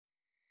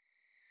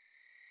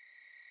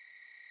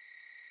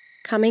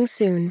Coming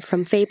soon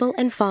from Fable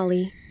and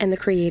Folly and the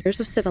creators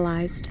of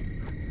Civilized.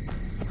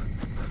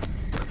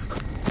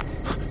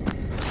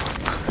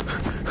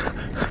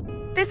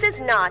 This is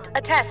not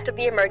a test of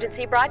the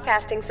emergency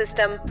broadcasting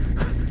system.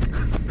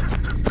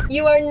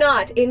 You are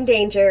not in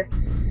danger.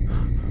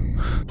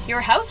 Your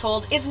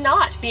household is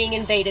not being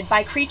invaded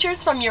by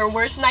creatures from your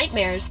worst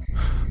nightmares.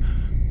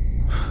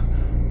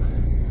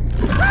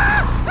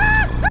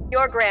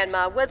 Your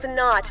grandma was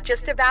not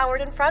just devoured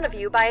in front of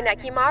you by an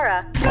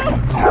Ekimara.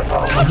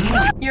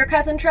 Your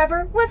cousin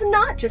Trevor was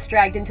not just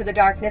dragged into the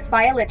darkness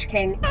by a Lich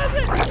King.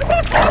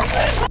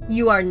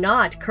 You are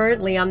not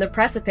currently on the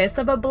precipice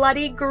of a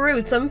bloody,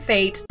 gruesome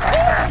fate.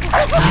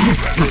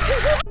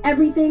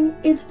 Everything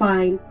is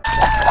fine.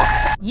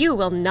 You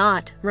will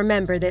not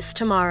remember this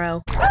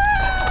tomorrow.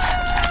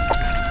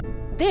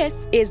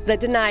 This is the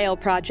Denial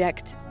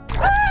Project.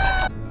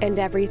 And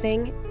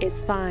everything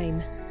is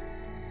fine.